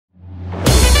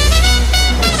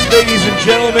Ladies and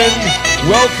gentlemen,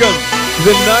 welcome to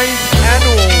the 9th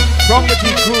annual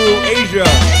PropertyGuru Asia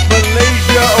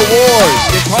Malaysia Awards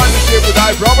in partnership with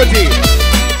iProperty.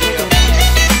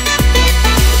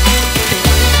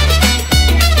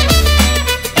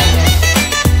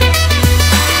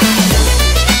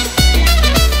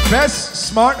 Best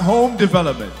Smart Home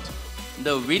Development.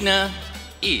 The winner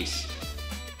is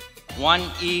One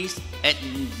East at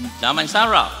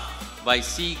Damansara by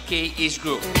CK East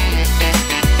Group.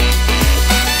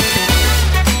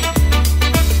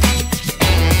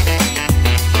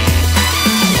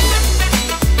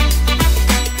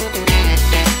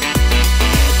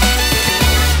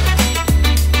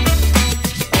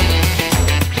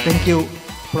 Thank you,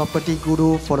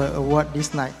 PropertyGuru, for the award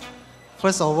this night.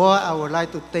 First of all, I would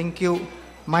like to thank you,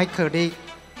 my colleague,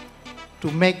 to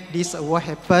make this award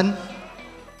happen,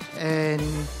 and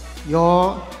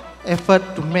your effort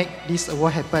to make this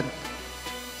award happen.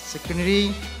 Secondly,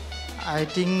 I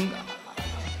think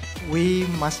we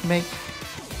must make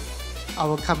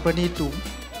our company to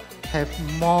have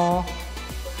more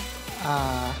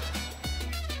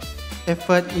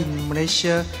effort in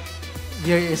Malaysia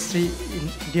real estate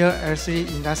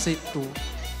industry to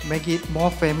make it more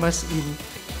famous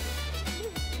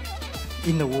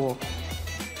in the world.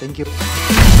 Thank you.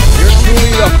 You're truly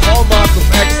the hallmark of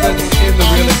excellence in the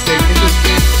real estate